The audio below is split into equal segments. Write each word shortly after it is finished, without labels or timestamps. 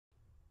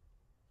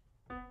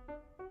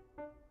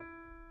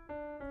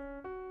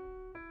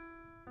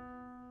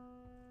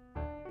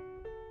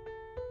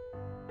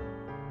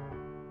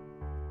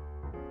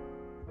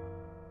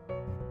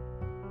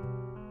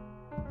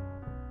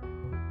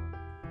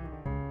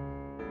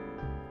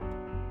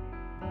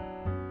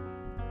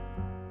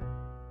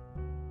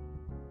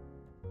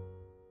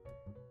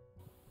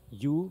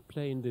you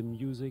play in the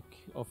music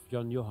of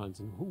Jan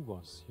Johansson. Who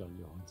was Jan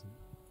Johansson?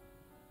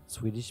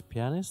 Swedish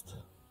pianist,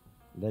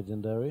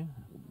 legendary,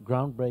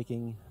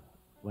 groundbreaking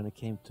when it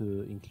came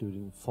to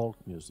including folk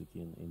music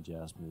in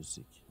jazz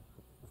music,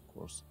 of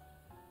course.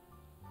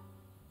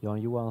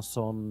 Jan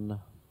Johansson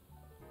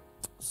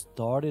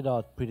started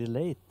out pretty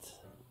late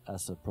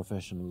as a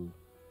professional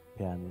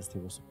pianist.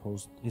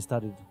 He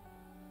studied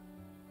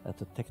at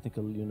the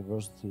Technical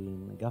University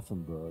in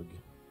Gothenburg,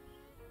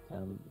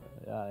 and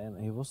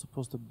he was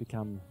supposed to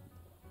become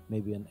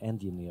maybe an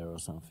engineer or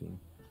something.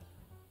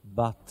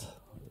 But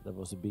there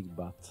was a big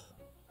but.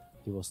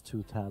 He was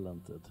too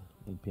talented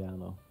in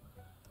piano.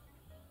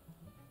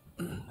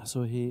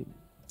 So he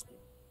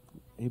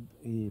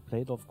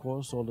played, of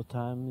course, all the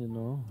time, you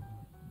know,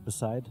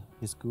 beside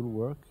his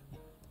schoolwork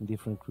in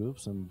different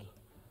groups, and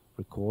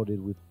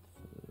recorded with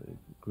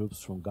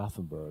groups from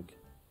Gothenburg.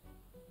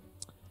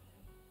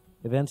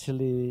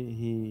 Eventually,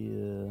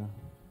 he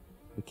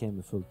became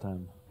a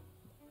full-time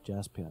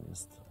jazz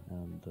pianist,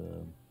 and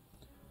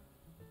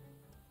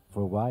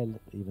for a while,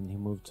 even he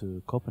moved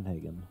to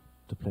Copenhagen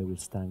to play with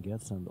Stan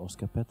Getz and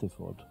Oscar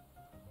Pettiford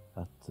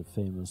at the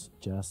famous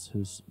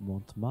Jazzhus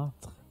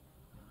Montmartre.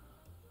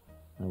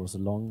 And it was a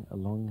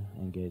long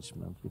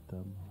engagement with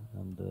them.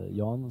 And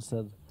Jan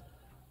said,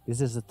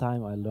 "This is the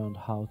time I learned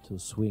how to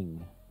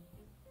swing."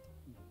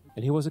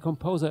 And he was a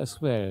composer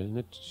as well,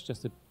 not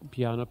just a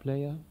piano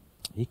player.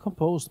 He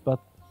composed, but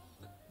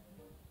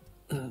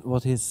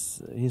what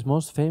he's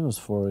most famous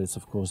for is,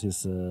 of course,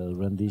 his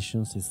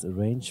renditions, his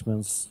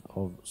arrangements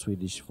of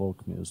Swedish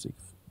folk music.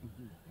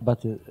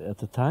 But at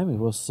the time, it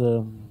was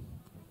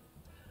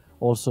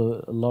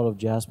also a lot of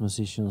jazz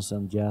musicians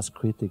and jazz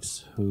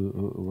critics who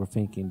were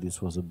thinking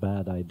this was a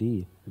bad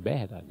idea.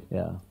 Bad idea?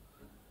 Yeah,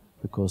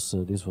 because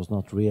this was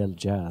not real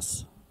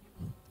jazz.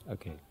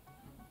 Okay.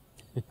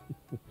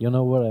 You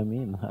know what I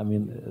mean? I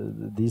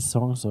mean, these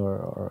songs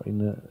are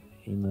in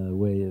a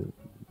way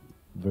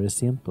very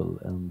simple,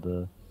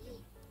 and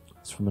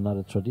it's from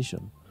another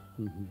tradition.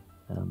 Mm-hmm.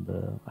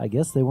 And I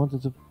guess they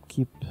wanted to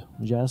keep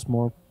jazz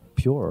more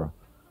pure,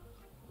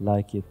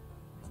 like it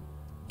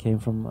came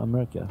from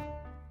America.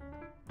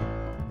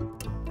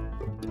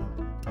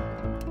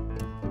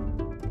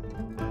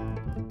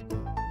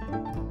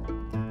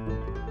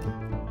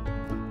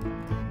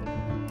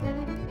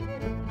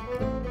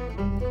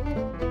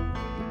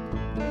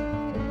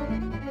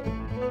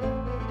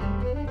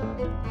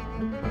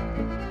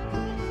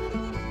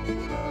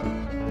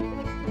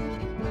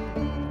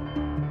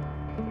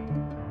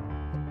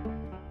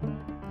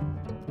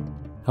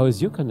 How is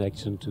your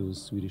connection to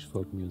Swedish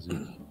folk music?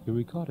 You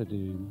recorded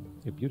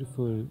a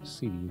beautiful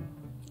CD.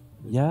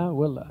 Yeah,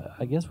 well,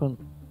 I guess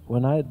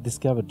when I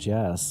discovered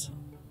jazz,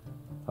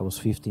 I was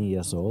 15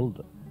 years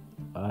old.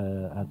 I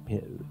had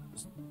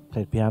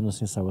played piano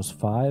since I was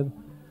 5,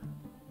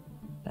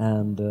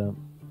 and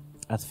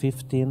at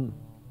 15,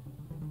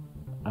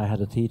 I had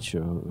a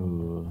teacher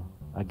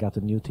I got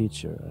a new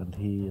teacher, and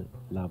he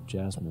loved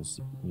jazz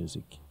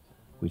music,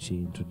 which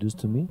he introduced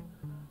to me.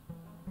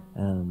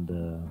 And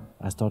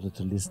I started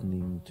to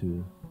listening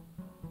to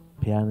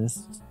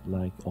pianists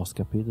like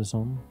Oscar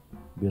Peterson,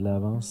 Bill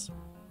Evans,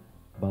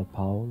 Bud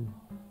Powell,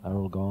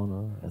 Errol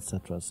Garner,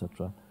 etc.,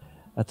 etc.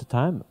 At the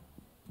time,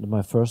 in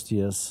my first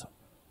years,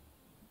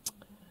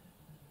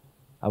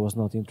 I was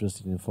not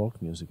interested in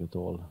folk music at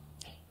all.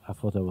 I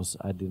thought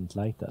I didn't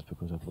like that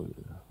because I thought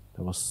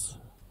that was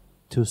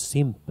too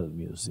simple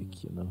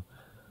music, you know,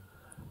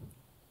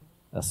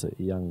 as a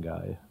young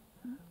guy.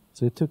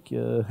 So it took.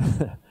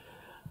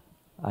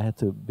 I had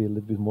to be a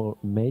little bit more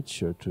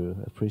mature to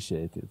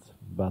appreciate it.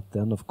 But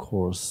then, of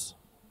course,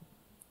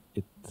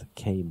 it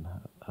came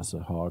as a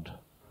hard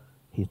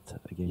hit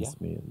against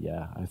me.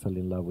 Yeah, I fell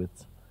in love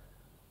with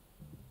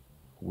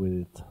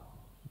it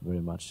very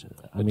much.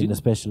 I mean,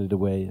 especially the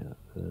way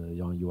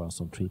Jan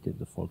Johansson treated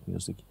the folk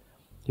music.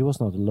 He was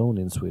not alone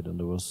in Sweden.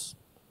 There was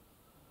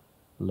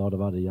a lot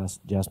of other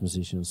jazz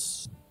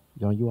musicians.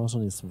 Jan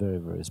Johansson is very,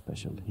 very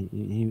special.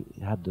 He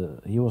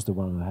was the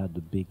one who had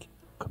the big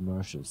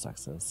commercial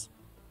success.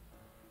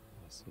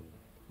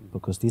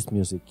 Because this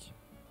music,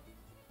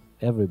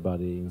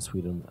 everybody in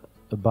Sweden,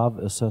 above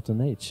a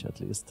certain age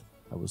at least,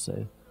 I would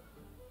say,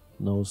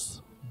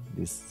 knows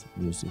this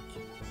music.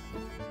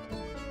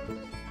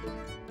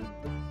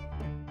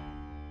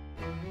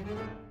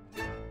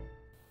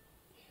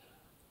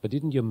 But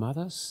didn't your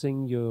mother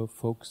sing your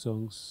folk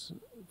songs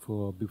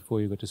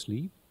before you go to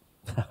sleep?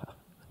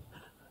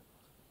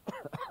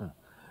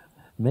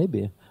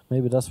 Maybe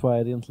that's why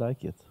I didn't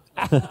like it.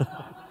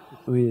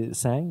 We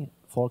sang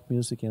folk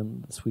music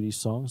and Swedish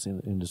songs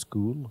in the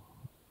school,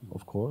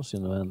 of course, you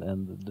know,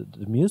 and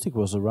the music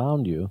was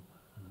around you.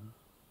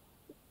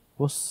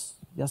 Was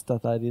just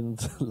that I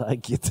didn't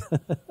like it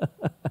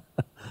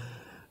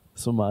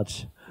so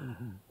much.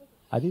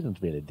 I didn't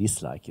really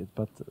dislike it,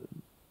 but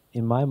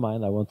in my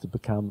mind I wanted to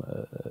become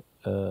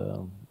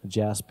a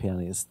jazz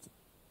pianist.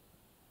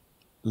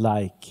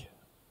 Like,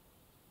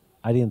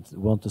 I didn't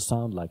want to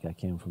sound like I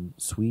came from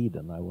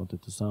Sweden. I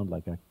wanted to sound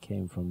like I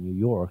came from New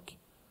York,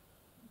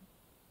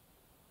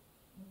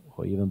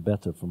 or even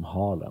better from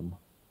Harlem.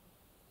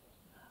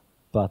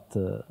 But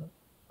the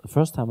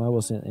first time I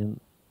was in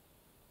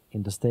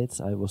the States,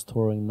 I was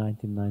touring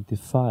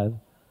 1995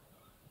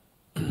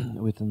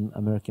 with an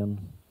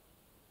American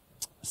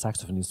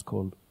saxophonist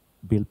called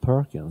Bill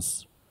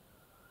Perkins.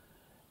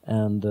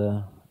 And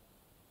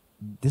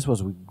this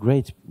was with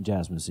great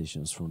jazz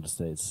musicians from the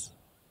States.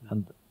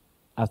 And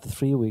after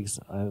 3 weeks,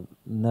 I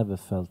never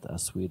felt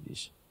as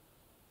Swedish.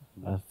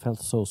 I felt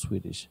so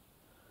Swedish.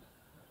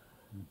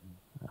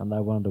 And I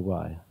wonder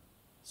why.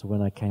 So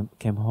when I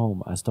came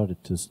home, I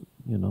started to,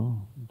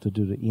 to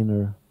do the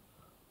inner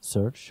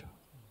search.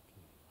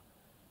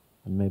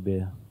 And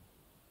maybe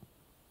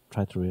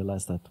try to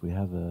realize that we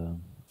have a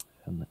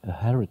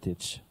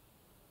heritage.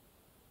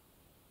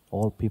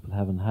 All people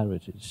have a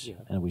heritage,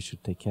 and we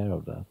should take care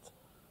of that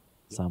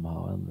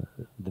somehow and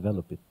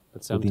develop it.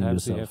 But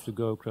sometimes you have to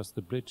go across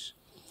the bridge.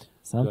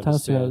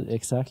 Sometimes you have,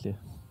 exactly.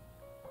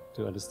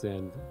 To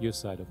understand your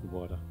side of the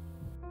water.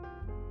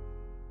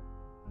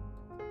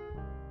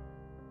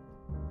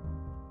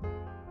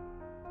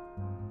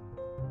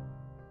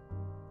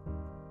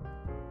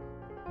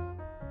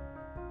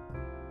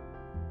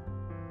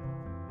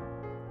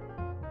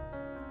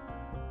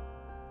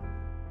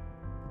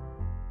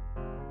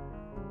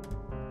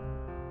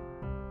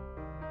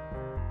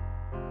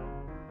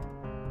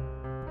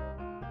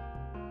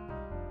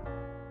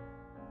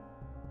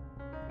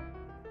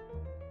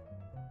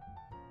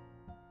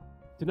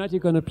 Tonight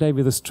you're going to play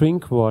with a string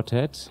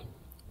quartet,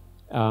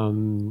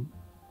 and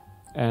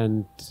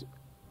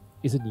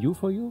is it new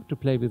for you to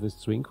play with a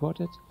string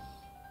quartet?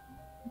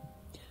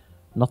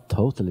 Not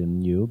totally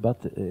new,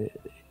 but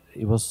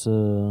it was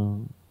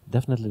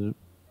definitely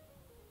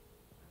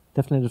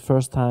the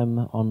first time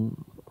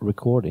on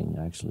recording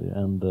actually.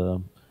 And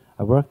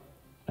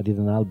I did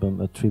an album,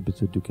 a tribute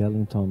to Duke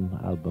Ellington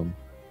album,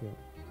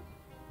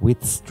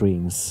 with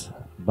strings,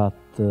 but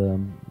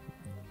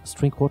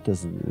string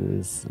quartet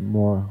is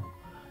more.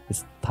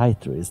 It's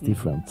tighter, it's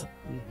different.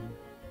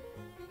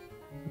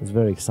 It's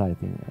very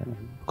exciting.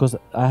 Because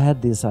I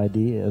had this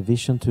idea, a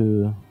vision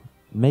to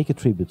make a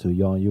tribute to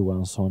Jan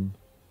Johansson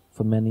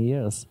for many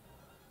years.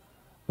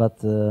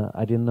 But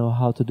I didn't know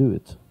how to do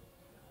it.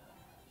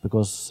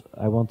 Because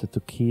I wanted to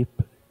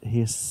keep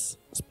his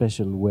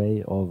special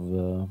way of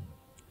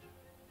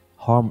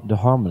the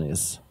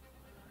harmonies.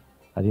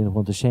 I didn't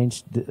want to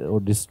change or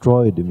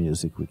destroy the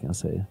music, we can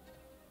say.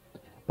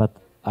 But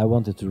I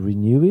wanted to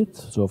renew it,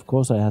 so of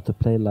course I had to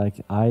play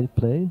like I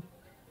play,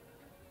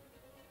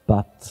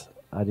 but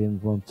I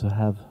didn't want to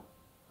have...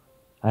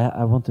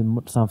 I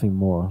wanted something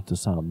more to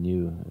sound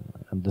new,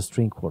 and the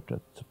string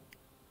quartet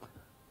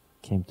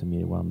came to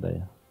me one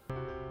day.